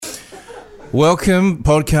Welcome,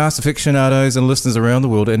 podcast aficionados and listeners around the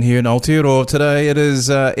world and here in Aotearoa. Today it is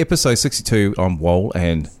episode 62. I'm Wol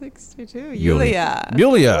and 62. Yulia.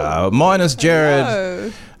 Yulia, minus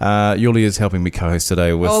Jared. Yulia is helping me co-host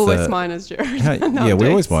today with... Always minus Jared. Yeah, we're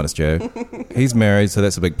always minus Jared. He's married, so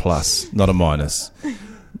that's a big plus, not a minus.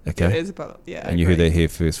 Okay. It is about, yeah. And you heard that here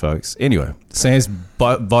first, folks. Anyway, Sam's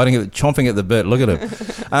chomping at the bit. Look at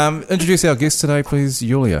him. Introduce our guest today, please,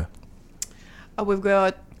 Yulia. We've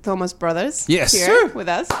got Thomas Brothers Yes. here with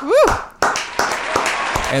us. Woo!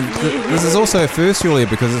 And this is also a first, Yulia,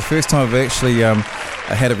 because it's the first time I've actually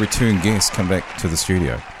had a return guest come back to the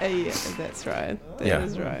studio. Yeah, that's right. That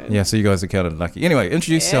is right. Yeah, so you guys are counted lucky. Anyway,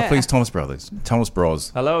 introduce yourself, please, Thomas Brothers. Thomas Bros.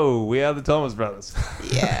 Hello, we are the Thomas Brothers.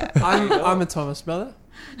 Yeah. I'm a Thomas brother.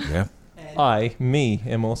 Yeah. Me,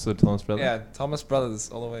 am also a Thomas Brother. Yeah, Thomas Brothers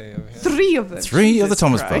all the way over here. Three of them. Three of the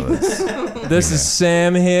Thomas Christ. Brothers. This is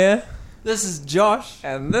Sam here. This is Josh.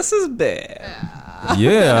 And this is Bear.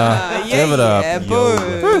 Yeah. Give it up. Yeah,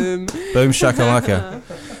 boom. Boom shakalaka.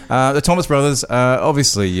 The Thomas Brothers,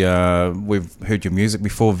 obviously, we've heard your music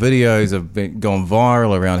before. Videos have gone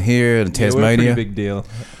viral around here in Yeah, we're a Tasmania. pretty big deal.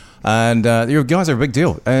 And you guys are a big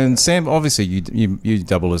deal. And Sam, obviously, you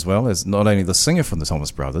double as well as not only the singer from the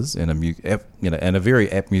Thomas Brothers and and a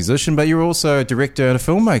very apt musician, but you're also a director and a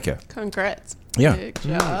filmmaker. Congrats. Yeah. Good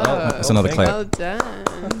job. That's another clap. Well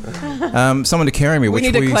done. Someone to carry me, We which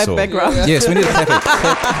need we a clap saw. background. Yes, we need a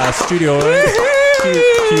clap. Studio ends.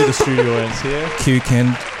 Cue the studio ends here. Cue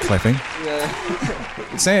Ken clapping.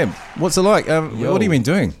 Sam, what's it like? What have you been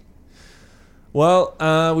doing? Well,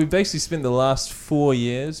 we basically spent the last 4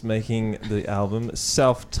 years making the album,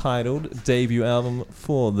 self-titled debut album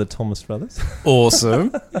for the Thomas Brothers.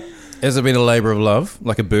 Awesome. Has it been a labour of love,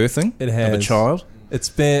 like a birthing It has. of a child? It's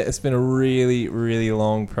been a really, really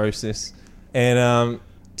long process. And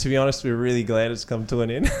to be honest, we're really glad it's come to an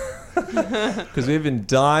end. Because we've been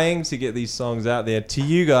dying to get these songs out there to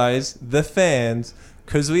you guys, the fans,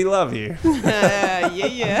 because we love you.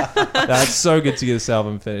 Yeah. It's so good to get this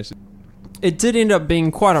album finished. It did end up being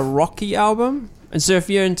quite a rocky album. And so if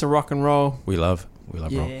you're into rock and roll, We love rock.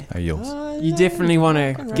 Yeah. Hey, yours. you definitely want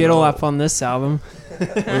to get all up on this album.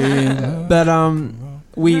 But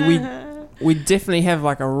we definitely have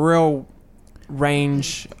like a real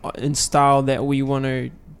range and style that we want to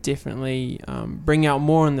definitely bring out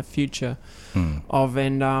more in the future of,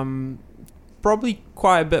 and probably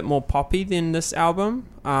quite a bit more poppy than this album.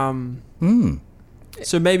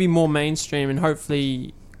 So maybe more mainstream, and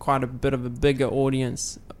hopefully quite a bit of a bigger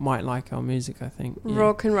audience might like our music, I think. Yeah.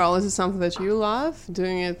 Rock and roll, is it something that you love?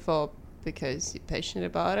 Doing it because you're passionate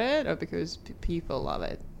about it, or because people love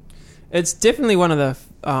it? It's definitely one of the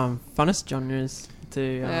funnest genres to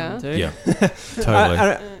do. Yeah,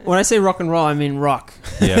 totally. When I say rock and roll, I mean rock.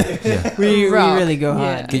 Yeah. We Rock. really go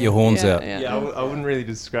Yeah. hard. Get your horns out. Yeah, I wouldn't really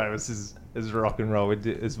describe us as rock and roll.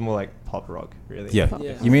 It's more like pop rock, really. Yeah.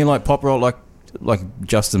 Yeah. You mean like pop rock, like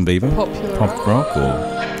Justin Bieber? Popular Pop rock,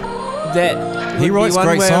 or That he would writes be one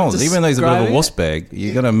great way of songs. Even though he's a bit of a describing wuss bag,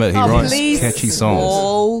 you got to admit he writes catchy songs.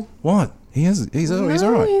 Wall. What? He's all No,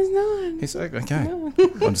 right. he's not. He's okay.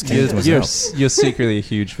 I'm just kidding myself. You're secretly a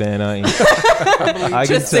huge fan, aren't you? I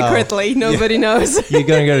can Just tell. secretly, nobody knows. You're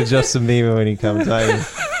going to go to Justin Bieber when he comes, aren't you?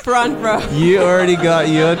 Front row. You already got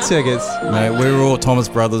your tickets. Mate, we're all Thomas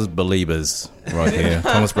Brothers believers right here.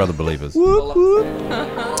 Thomas Brother believers. T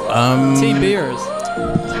beers.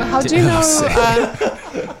 How do you know?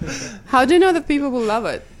 How do you know that people will love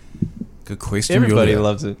it? Good question. Everybody Yulia.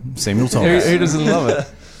 loves it. Samuel Thomas. Who doesn't love it?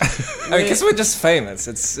 Because we're just famous.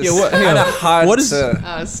 It's Yeah, what- hang kind on. of hard What is- to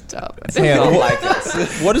Oh, stop it. Hang on, not what- like it.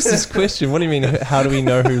 What is this question? What do you mean? How do we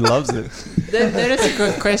know who loves it? That is a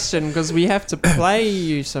good question, because we have to play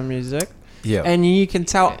you some music, Yeah. and you can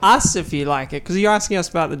tell us if you like it, because you're asking us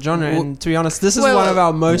about the genre, and to be honest, this is Well, one of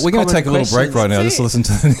our most We're going to common take a little break questions. right now just to listen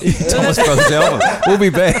to the Thomas Brothers album. We'll be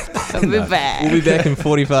back. I'll be back. We'll be back in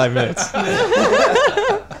 45 minutes.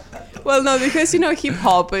 Well, no, because hip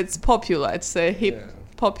hop, it's popular. It's a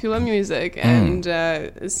popular music, and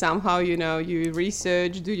somehow you do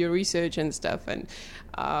your research and stuff, and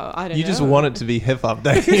I don't know. You just want it to be hip hop,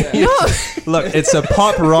 don't you? No. Look, it's a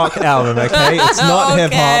pop rock album, okay? It's not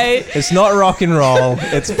hip Okay. hop. It's not rock and roll.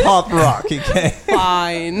 It's pop rock, okay?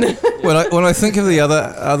 Fine. When I think of the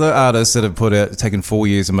other artists that have taken 4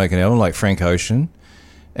 years to make an album, like Frank Ocean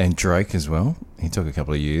and Drake as well, he took a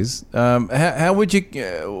couple of years. How would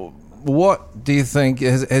you? What do you think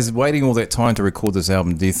has waiting all that time to record this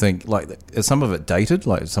album? Do you think is some of it dated?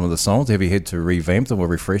 Like some of the songs, have you had to revamp them or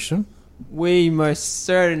refresh them? We most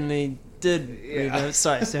certainly did.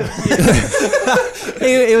 Sorry, Sam.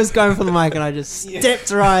 he was going for the mic, and I just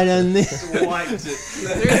stepped right in there.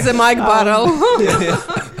 There's a mic bottle.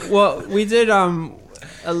 Well, we did a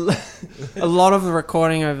lot of the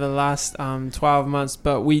recording over the last 12 months,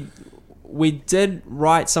 but we did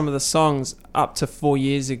write some of the songs up to 4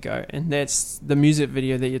 years ago, and that's the music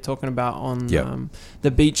video that you're talking about on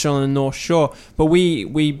the beach on the North Shore. But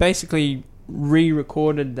we basically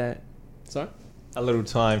re-recorded that. Sorry? A Little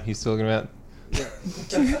Time he's talking about.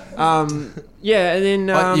 And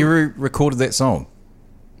then you recorded that song.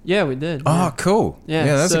 yeah, we did. Oh, cool. Yeah,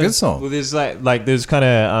 that's a so- good song. Well, there's there's kind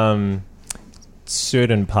of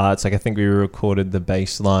certain parts. Like I think we recorded the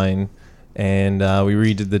bass line, and we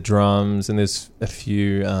redid the drums, and there's a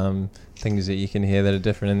few things that you can hear that are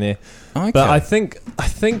different in there. Okay. But I think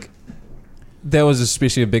that was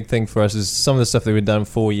especially a big thing for us. Is some of the stuff that we'd done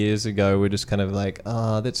 4 years ago. We're just kind of like,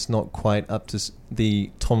 that's not quite up to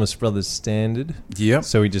the Thomas Brothers standard. Yep.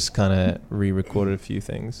 So we just kind of re-recorded a few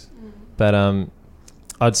things. But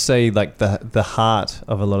I'd say like the heart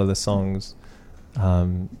of a lot of the songs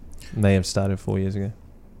may have started 4 years ago.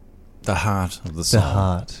 The heart of the song. The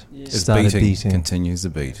heart is started beating. Continues the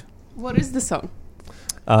beat. What is the song?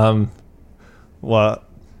 Well,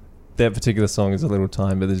 that particular song is A Little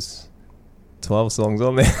Time, but there's 12 songs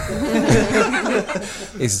on there.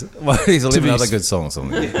 He's 11 be other s- good songs on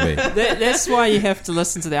there. That's why you have to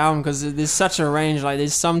listen to the album, because there's such a range. Like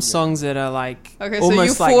there's some songs that are like Okay, so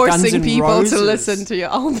almost you're like Guns forcing N' people Roses. to listen to your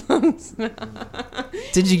albums.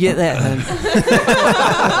 Did you get that?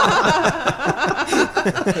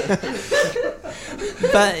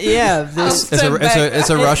 But yeah, there's, It's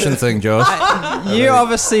a Russian thing, Josh. you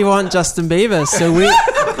obviously want Justin Bieber, so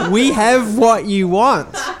we have what you want.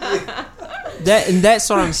 And that's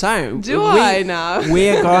what I'm saying. Do I now?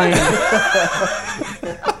 We're going.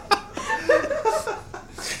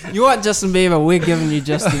 You want Justin Bieber? We're giving you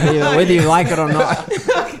Justin Bieber, whether you like it or not.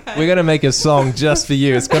 We're going to make a song just for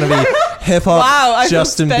you. It's going to be hip-hop, Wow, I feel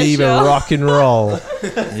Justin special. Bieber, rock and roll.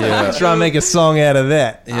 Yeah. Try and make a song out of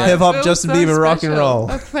that. Yeah. Hip-hop, Feel Justin so Bieber, rock and special.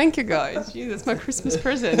 roll. Oh, thank you, guys. Gee, that's my Christmas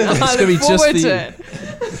present. I gonna look be just forward for to you.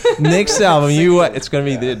 it. Next album, it's going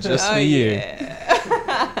to be there just Oh, for you.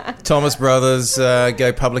 yeah. Thomas Brothers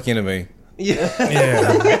go Public Enemy. Yeah. Oh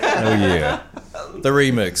yeah. The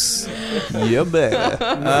remix. Yeah, baby.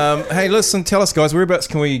 Hey, listen, tell us, guys, whereabouts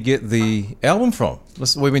can we get the album from?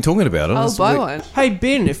 Listen, we've been talking about it. I'll buy one. Hey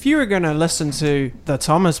Ben, if you were going to listen to the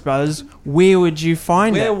Thomas Brothers, where would you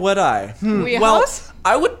find Where it? would I? Well, Well,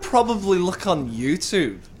 I would probably look on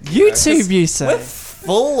YouTube. YouTube, you We're say?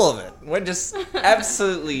 full of it. We're just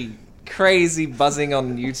absolutely crazy buzzing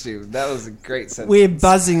on YouTube. That was a great sentence. We're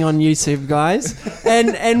buzzing on YouTube, guys.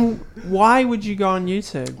 And why would you go on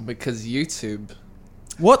YouTube? Because YouTube.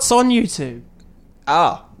 What's on YouTube?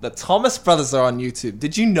 The Thomas Brothers are on YouTube.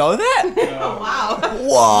 Did you know that?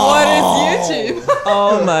 what is YouTube?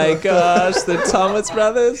 Oh my gosh, the Thomas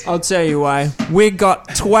Brothers. I'll tell you why. We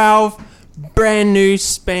got 12 brand new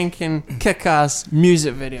spanking kick-ass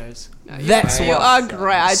music videos. That's You what. are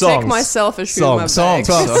great. I Songs. take myself a shoe in my Songs.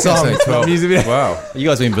 bag. Songs. Music video. Wow. You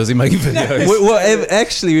guys have been busy making videos.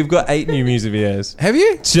 Actually, we've got 8 new music videos. Have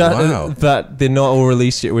you? Wow. But they're not all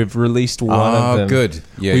released yet. We've released one of them. Good.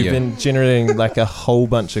 Yeah, We've yeah. been generating like a whole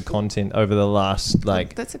bunch of content over the last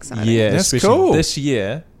That's exciting. year. That's especially cool. This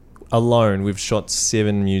year alone, we've shot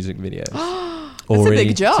 7 music videos. a all ready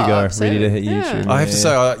big job, to go, so, ready to hit yeah. YouTube. I have to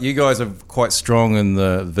say, you guys are quite strong in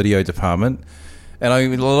the video department. And I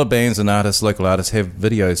mean, a lot of bands and artists, local artists, have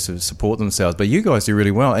videos to support themselves. But you guys do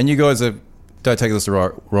really well. And you guys are, don't take this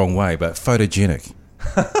the wrong way, but photogenic.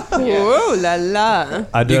 Whoa, la la.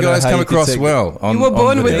 I don't You know guys how come you could across take- well. On, You were on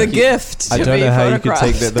born with video. the gift. I to don't be know how you could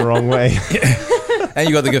take photographed. that the wrong way. And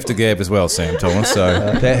you got the gift of gab as well, Sam Thomas. So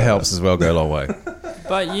that helps as well, go a long way.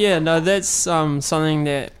 But yeah, no, that's something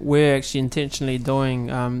that we're actually intentionally doing.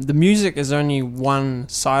 The music is only one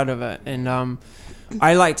side of it, and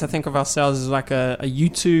I like to think of ourselves as like a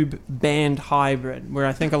YouTube band hybrid, where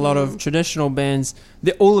I think a lot of traditional bands,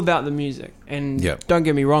 they're all about the music. And Yep. don't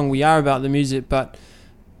get me wrong, we are about the music, but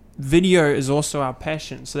video is also our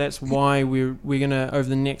passion. So that's why we're gonna, over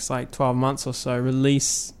the next like 12 months or so,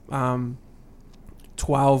 release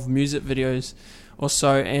 12 music videos or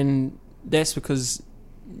so, and that's because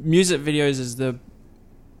music videos is the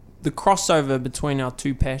crossover between our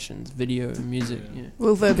two passions, video and music. Yeah,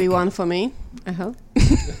 Will there be one for me? I hope.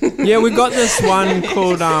 yeah, we got this one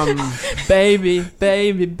called Baby,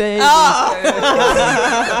 Baby, Baby.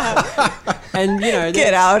 And you know,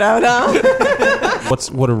 Get out.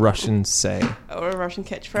 What do Russians say? Or Russian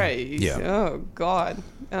catchphrase. Yeah. Oh God,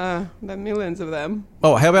 there are millions of them.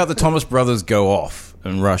 Oh, how about the Thomas Brothers go off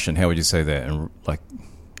in Russian? How would you say that? And like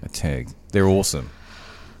a tag. They're awesome.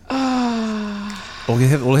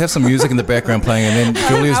 We'll have some music in the background playing, and then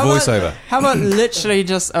Julia's How about- voiceover. How about literally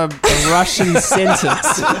just a Russian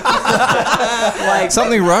sentence? Like,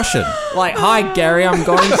 Something Russian. like, hi Gary, I'm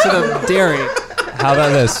going to the dairy. How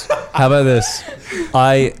about this? How about this?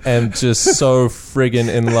 I am just so friggin'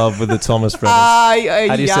 in love with the Thomas brothers.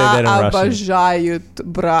 How do you say that in Я Russian? обожаю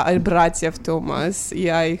братьев Томас.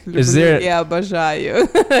 Я их Is люблю there- и обожаю.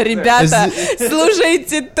 Ребята,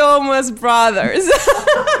 слушайте Thomas Brothers.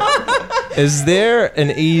 Is there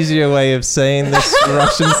an easier way of saying this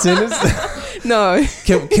Russian sentence? No,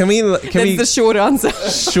 Can we that's the short answer.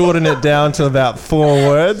 shorten it down to about 4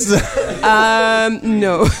 words? No.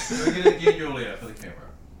 We're going to get Julia for the camera.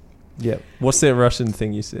 Yeah. What's that Russian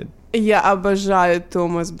thing you said? Я обожаю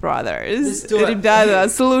Thomas Brothers. Let's do it. Ребята,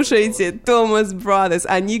 слушайте Thomas Brothers.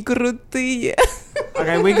 Они крутые.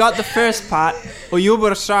 Okay, we got the first part.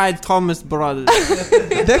 Uyubershai Thomas Brothers.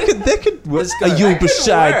 That could work. You be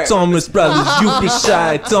shy, Thomas brothers. You be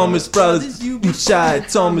shy, Thomas brothers. You be shy,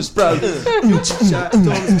 Thomas brothers.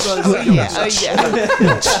 Oh yeah.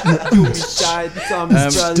 You be shy,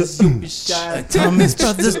 Thomas Brothers. You be shy. Thomas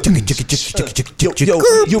Brothers. Yo,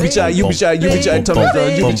 you be shy, you be shy, you be shy, Thomas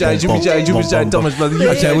brothers. You be shy, you be shy, you be shy, Thomas brothers.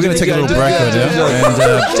 Okay, we're going to take a little break right now,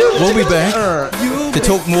 and we'll be back to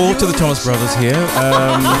talk more to the Thomas Brothers here.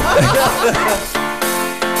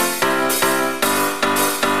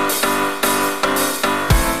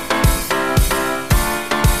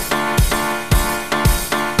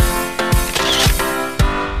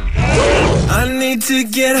 I need to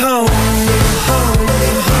get home, home,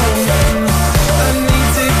 home. I need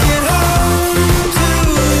to get home to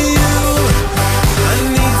you. I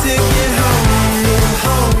need to get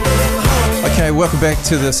home, home, home. Okay, welcome back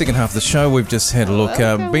to the second half of the show. We've just had a look.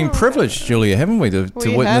 Been privileged, Julia, haven't we, to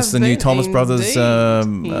We witness have the new been, Thomas Brothers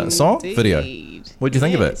song video. Indeed. What did you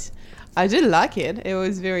think of it? Yes. I did like it. It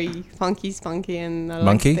was very funky, spunky, and I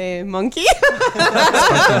Monkey? liked the monkey.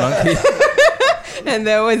 Monkey. And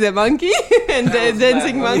there was a monkey and a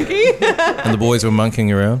dancing monkey. And the boys were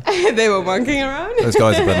monkeying around. They were monkeying around. Those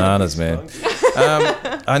guys are bananas, man.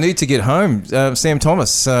 I need to get home. Sam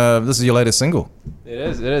Thomas, this is your latest single. It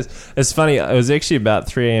is. It's funny. It was actually about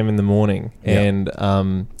 3 a.m. in the morning, Yeah.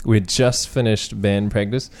 and we'd just finished band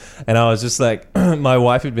practice, and I was just like, my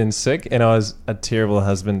wife had been sick, and I was a terrible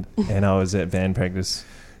husband, and I was at band practice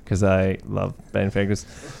because I love band practice.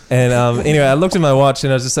 And anyway, I looked at my watch,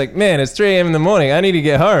 and I was just like, man, it's 3 a.m. in the morning. I need to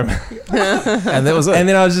get home. And that was it. And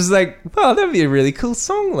then I was just like, wow, that'd be a really cool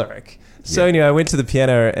song lyric. So anyway, I went to the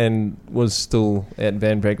piano and was still at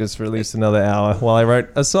band practice for at least another hour while I wrote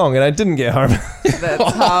a song, and I didn't get home.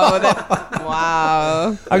 That's how that.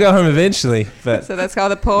 Wow. I got home eventually, but So that's how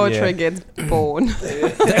the poetry Yeah. gets born.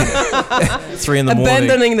 3 in the morning.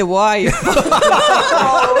 Abandoning the wife.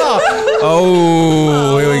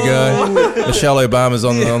 Oh, here we go. Michelle Obama's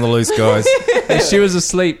on the loose, guys. she was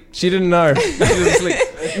asleep. She didn't know. She was asleep.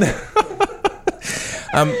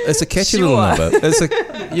 It's a catchy little Sure.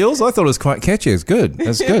 number. Yours, I thought it was quite catchy. It's good.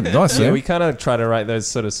 It's good. Nice. Yeah, Sam. we kind of try to write those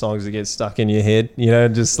sort of songs that get stuck in your head. You know,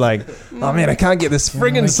 just like, oh man, I can't get this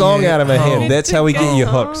friggin' song out of my head. That's how we get you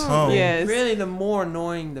hooked. Yes. Really, the more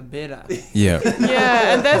annoying, the better. Yeah.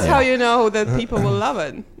 Yeah, and that's how you know that people will love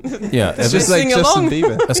it. Yeah. It's It's, just like sing Justin along.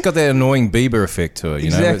 Bieber. it's got that annoying Bieber effect to it, you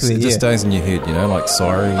know? Exactly, It just yeah. stays in your head, you know, like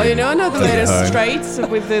sorry. Oh, you know, I know the Take it latest home. traits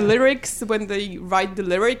with the lyrics when they write the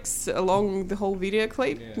lyrics along the whole video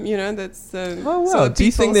clip. You know, that's. Oh wow! so Do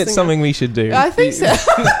you think people that's sing something we should do? it. I think so.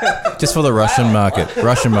 Just for the Russian market.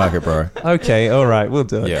 Russian market, bro. Okay, all right, we'll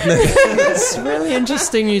do it. Yeah. It's really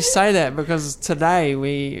interesting you say that because today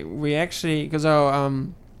we actually because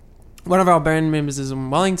one of our band members is in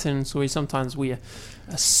Wellington, so we sometimes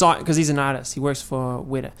assign because he's an artist. He works for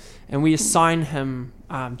Weta, and we assign him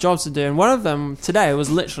jobs to do. And one of them today was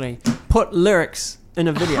literally put lyrics in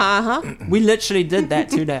a video. Uh-huh. We literally did that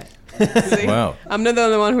today. See? Wow. I'm not the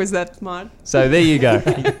only one who's that smart. So there you go.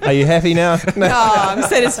 Are you happy now? Oh, I'm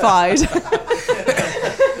satisfied.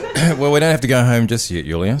 Well, we don't have to go home just yet,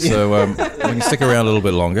 Julia, so we can stick around a little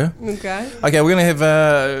bit longer. Okay. Okay, we're going to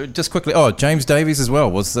have, just quickly, James Davies as well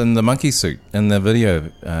was in the monkey suit in the video,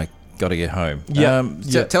 Got to Get Home. Yeah.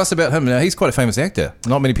 Tell us about him. Now, he's quite a famous actor.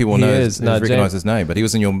 Not many people He know is. No, recognize James- his name, but he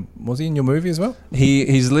was in your movie as well?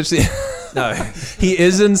 He's literally No, he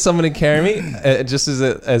is in Someone to Carry Me. Just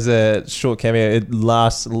as a short cameo, it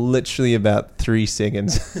lasts literally about 3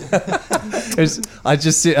 seconds. I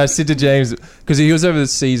said to James, because he was over the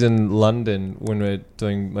seas in London when we were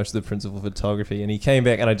doing most of the principal photography, and he came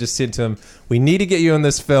back, and I just said to him, "We need to get you in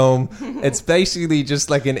this film. It's basically just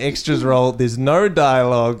like an extras role. There's no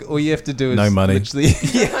dialogue. All you have to do is No money." Literally,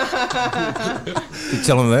 You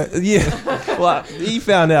tell him that. yeah. Well, he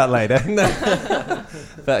found out later.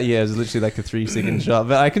 But yeah, it was literally like a 3-second shot.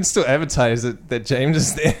 But I can still advertise that James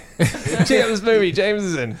is there. Check out this movie. James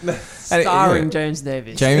is in. Starring James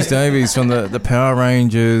Davies. James Davies from the Power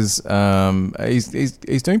Rangers.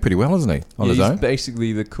 He's doing pretty well, isn't he? On his He's own.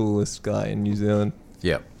 basically the coolest guy in New Zealand.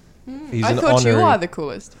 Yep. He's I an thought you honorary- are the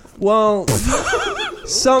coolest. Well,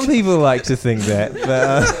 some people like to think that,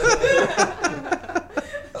 but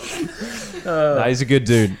no, he's a good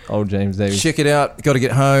dude, old James Davies. Check it out. Got to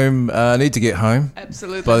get home. Need to get home.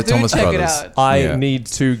 Absolutely. By the Do Thomas check Brothers. it out. I Yeah. need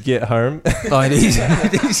to get home. I need.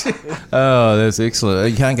 Oh, that's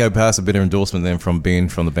excellent. You can't go past a better endorsement than from Ben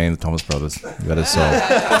from the band the Thomas Brothers. That is so.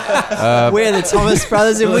 We're the Thomas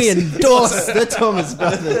Brothers and we endorse the Thomas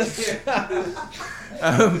Brothers.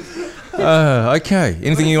 Okay.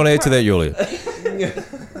 Anything you want to add to that, Yulia?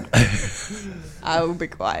 I will be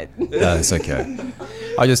quiet. No, it's okay.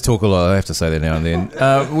 I just talk a lot. I have to say that now and then.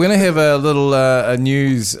 We're going to have a little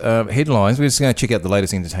news headlines. We're just going to check out the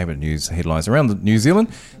latest entertainment news headlines around New Zealand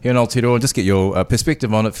here in Aotearoa and just get your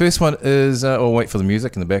perspective on it. First one is, or wait for the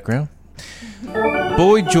music in the background.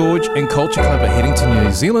 Boy George and Culture Club are heading to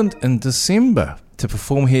New Zealand in December to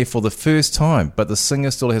perform here for the first time, but the singer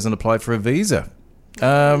still hasn't applied for a visa.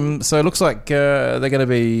 So it looks like they're going to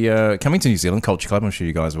be coming to New Zealand, Culture Club. I'm sure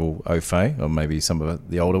you guys are all au fait, or maybe some of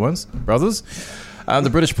the older ones, brothers. The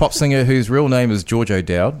British pop singer, whose real name is George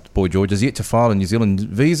O'Dowd, Boy George, is yet to file a New Zealand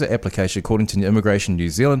visa application according to Immigration New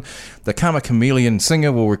Zealand. The Karma Chameleon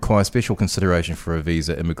singer will require special consideration for a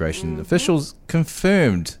visa, immigration officials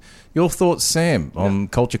confirmed. Your thoughts, Sam, on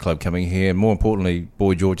Culture Club coming here? More importantly,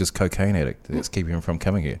 Boy George's cocaine addict that's keeping him from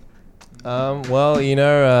coming here. Well,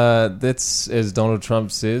 that's as Donald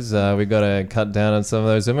Trump says. We got to cut down on some of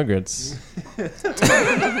those immigrants.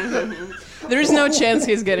 There is no chance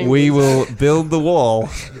he's getting We visa. will build the wall.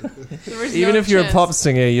 There is Even no if you're a chance. pop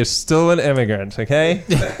singer, you're still an immigrant. Okay.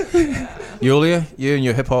 Yulia, you and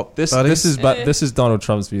your hip hop This buddies? this is Donald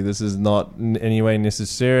Trump's view. This is not in any way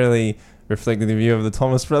necessarily reflecting the view of the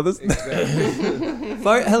Thomas Brothers.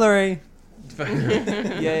 Vote Hillary.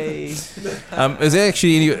 Yay. Is there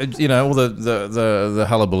actually any, all the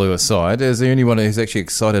hullabaloo aside, is there anyone who's actually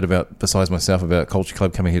excited about, besides myself, about Culture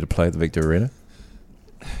Club coming here to play at the Victor Arena?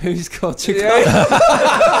 Who's Culture Club?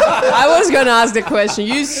 I was going to ask the question.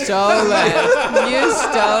 You stole it. You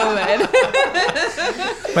stole it.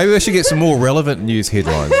 Maybe we should get some more relevant news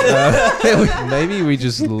headlines. Maybe we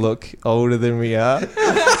just look older than we are.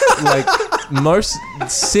 Like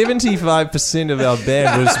 75% of our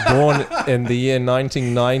band was born in the year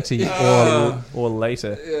 1990 or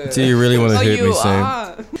later. Do you really want to Oh, hurt me, you Sam?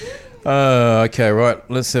 are. Okay, right.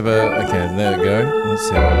 Let's have okay, there we go. Let's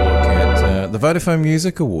have a look at the Vodafone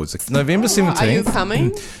Music Awards. November 17th. Are you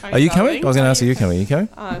coming? Are you coming? I was going to ask, are you coming? Are you coming?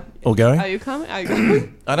 Or going? Are you coming? Are you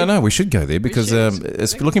coming? I don't know. We should go there because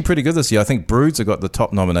it's looking pretty good this year. I think Broods have got the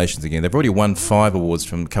top nominations again. They've already won 5 awards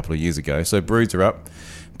from a couple of years ago. So Broods are up.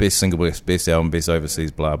 Best single, best album, best overseas,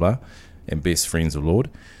 blah, blah. And best Friends of Lord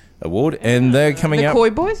award. And they're coming The up. Koi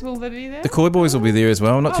Boys, will they be there? The Koi Boys will be there as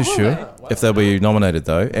well. I'm not too will sure they? if they'll be nominated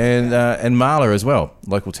though. And Marla as well.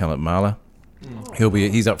 Local talent Marla.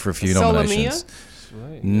 He's up for a few nominations.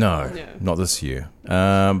 No, No. not this year.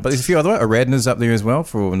 But there's a few other. Aradna's up there as well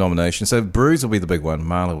for a nomination. So Bruce will be the big one.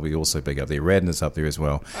 Marla will be also big up there. Aradna's up there as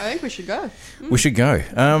well. I think we should go. We should go.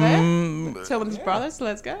 Thomas Brothers,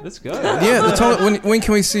 let's go. Let's go. Yeah. When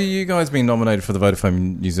can we see you guys being nominated for the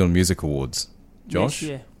Vodafone New Zealand Music Awards? Josh?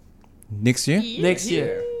 Next year? Next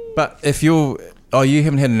year. But if you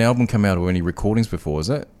haven't had an album come out or any recordings before, is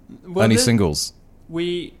it? Well, Only singles.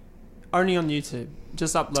 We only on YouTube,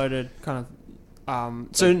 just uploaded kind of.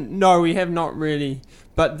 So no, we have not really.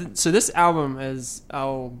 But so this album is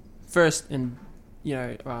our first and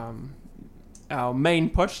our main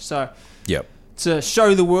push. So Yep. to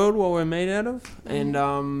show the world what we're made out of, and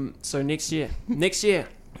so next year, Next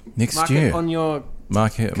mark year. it on your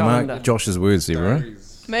Mark calendar. Josh's words, everyone.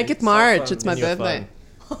 Make it March. It's my Your birthday.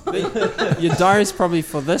 your diary's probably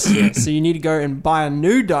for this year, so you need to go and buy a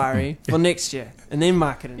new diary for next year, and then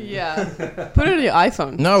mark it in. Yeah. Put it on your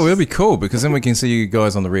iPhone. No, it'll be cool because then we can see you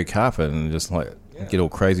guys on the red carpet and just like get all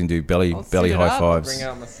crazy and do belly I'll set it high up. fives. Bring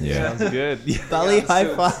out my Yeah. Sounds good. Belly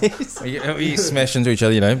high fives. You smash into each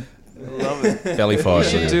other, Love it. Belly We five.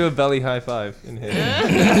 should do a belly high five in here.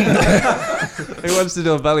 Who wants to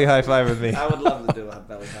do a belly high five with me? I would love to do a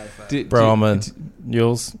belly high five. Bro, I'm in.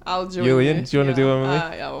 Yours? I'll join Julian, you. do you wanna do one with me?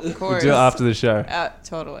 Yeah, of We'll course. do it after the show.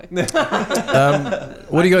 Totally.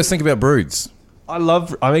 What do you guys think about Broods? I'm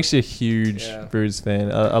actually a huge Yeah. Broods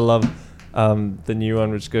fan. I love the new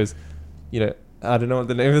one, which goes, I don't know what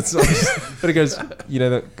the name of the song is, but it goes,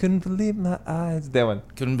 couldn't believe my eyes. That one.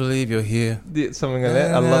 Couldn't believe you're here. Something like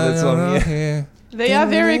that. I love that song. Yeah. They are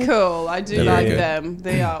very cool. I do They're like very good. them.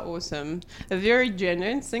 They are awesome. They're very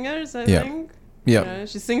genuine singers, I Yeah. think. Yeah. You know,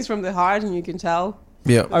 she sings from the heart, and you can tell.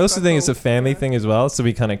 Yeah. I also think it's a family thing as well, so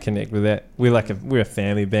we kind of connect with that. We're a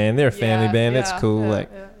family band. They're a family Yeah, band. That's yeah, cool. yeah, Like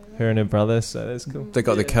yeah, her and her brother, so that's cool. They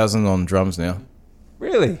got their cousin on drums now.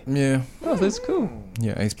 Really? Yeah. Oh, that's cool.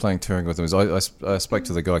 Yeah, he's playing touring with them. I spoke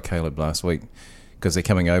to the guy Caleb last week because they're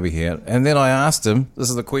coming over here, and then I asked him. This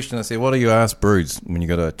is the question I said: "What do you ask Broods when you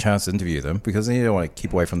got a chance to interview them? Because then you don't want to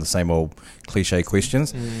keep away from the same old cliche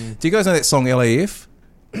questions." Do you guys know that song LAF?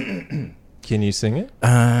 Can you sing it?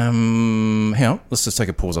 Hang on, let's just take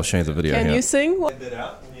a pause. I'll show you the video. Can here. you sing? What? That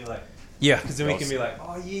out when you're like, Yeah, because then we can be like,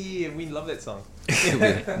 oh yeah, we love that song.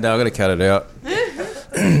 No, I'm going to cut it out.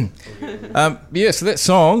 So that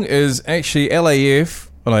song is actually LAF.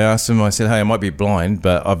 When I asked him, I said, hey, I might be blind,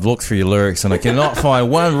 but I've looked through your lyrics and I cannot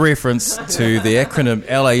find one reference to the acronym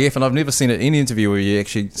LAF, and I've never seen it in any interview where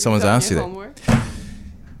someone's Done asked you your that. homework?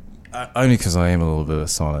 Only because I am a little bit of a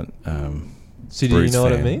silent So do you Broods know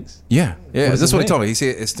what it fan. means? Yeah. does That's it what he mean? told me. He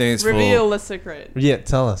said it stands Reveal the secret. Yeah,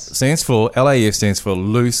 tell us. LAF stands for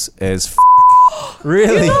loose as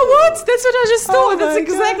Really? You know what? That's what I just thought. That's my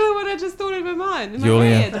exactly what I just thought in my mind. In my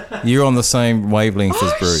Julian. head. You're on the same wavelength as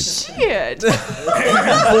Oh, Broods. shit.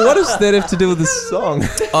 Well, what does that have to do with the song?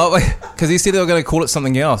 Oh, because he said they were going to call it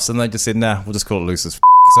something else, and they just said, nah, we'll just call it loose as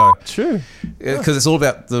So, True. because it's all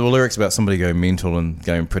about the lyrics about somebody going mental and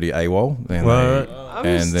going pretty AWOL. And Right. I'm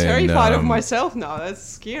And just then, terrified of myself now. That's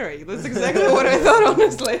scary. That's exactly what I thought,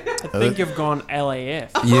 honestly. I think you've gone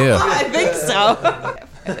LAF. yeah, I think so.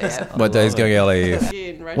 my day's going LAF.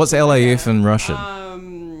 In Russian. What's LAF in Russian?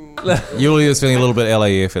 Yulia's feeling a little bit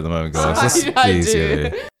LAF at the moment, guys. Just I easy do.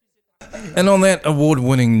 there. And on that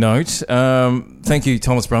award-winning note, thank you,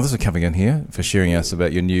 Thomas Brothers, for coming in here, for sharing us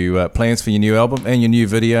about your new plans for your new album and your new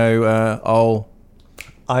video,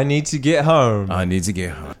 I need to get home. I Need to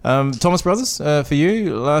Get Home. Thomas Brothers, for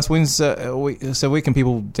you, last Wednesday, so where can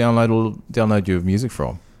people download your music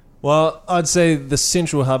from? Well, I'd say the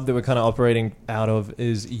central hub that we're kind of operating out of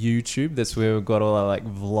is YouTube. That's where we've got all our like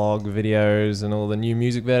vlog videos and all the new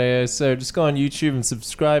music videos. So just go on YouTube and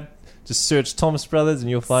subscribe. Just search Thomas Brothers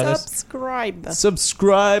and you'll find us.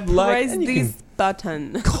 Subscribe, like, Press and you this can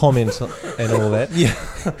button. comment and all that. Yeah.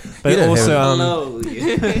 But don't also, Hello.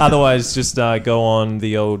 otherwise, just go on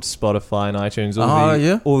the old Spotify and iTunes.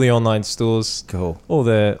 All the online stores. Cool. All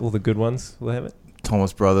the good ones. We'll have it.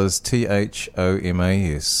 Thomas Brothers,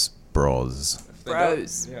 THOMAS, Bros.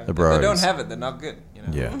 Bros. Yeah. The If bros. they don't have it, they're not good. You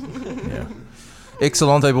know? Yeah.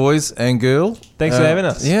 Excellente, boys and girl. Thanks for having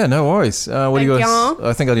us. Yeah, no worries. What do you Thank guys? you.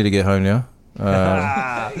 I think I need to get home now.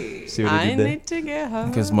 See what I I did there? need to get home.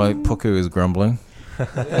 Because my puku is grumbling.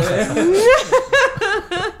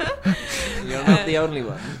 You're not the only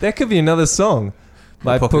one. That could be another song.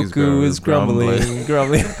 My puku's puku is grumbling.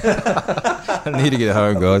 I need to get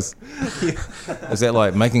home, guys. Is that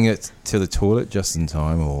like making it to the toilet just in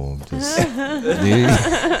time, or just?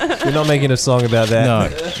 We're not making a song about that. No,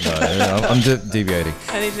 I'm deviating.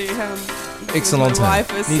 I need to get home. Excellent. My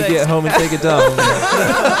wife is Need to sick. get home and take a dump.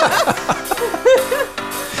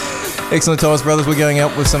 Excellent, Thomas Brothers. We're going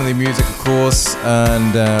out with some of the music, of course,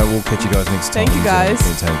 and we'll catch you guys next time. Thank you, guys.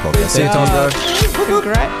 Entertainment Podcast. See you, Thomas Brothers.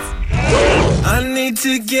 Congrats. I need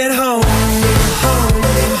to get home, home, home.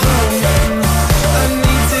 I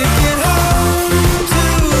need to get home to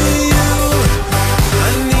you. I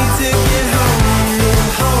need to get home,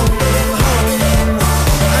 home, home.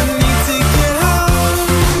 I need to get home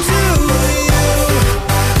to you.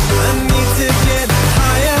 I need to get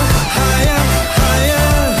higher, higher, higher,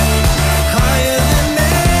 higher than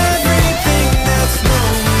everything that's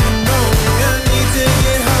wrong, wrong. I need to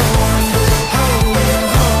get home, home,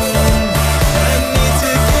 home. I need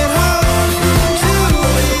to get home to you.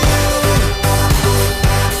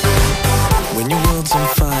 When your world's on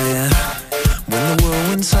fire, when the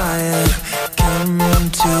whirlwind's higher, come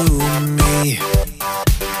to me.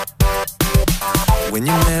 When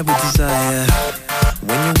you're mad with desire,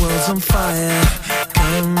 when your world's on fire,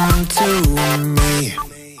 come to me.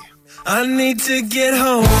 I need to get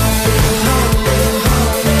home. I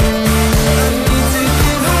need to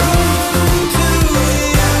get home to you.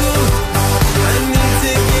 I need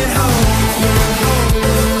to get home.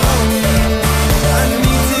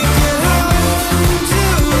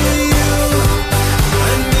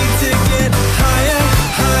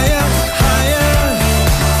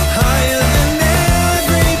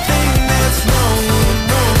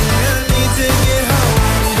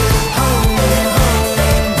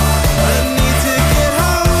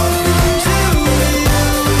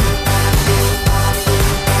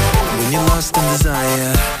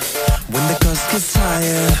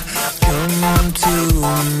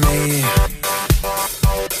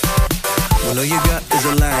 Don't know your gut is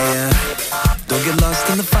a liar. Don't get lost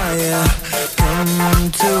in the fire.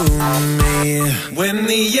 Come to me when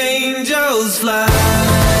the angels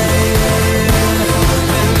fly.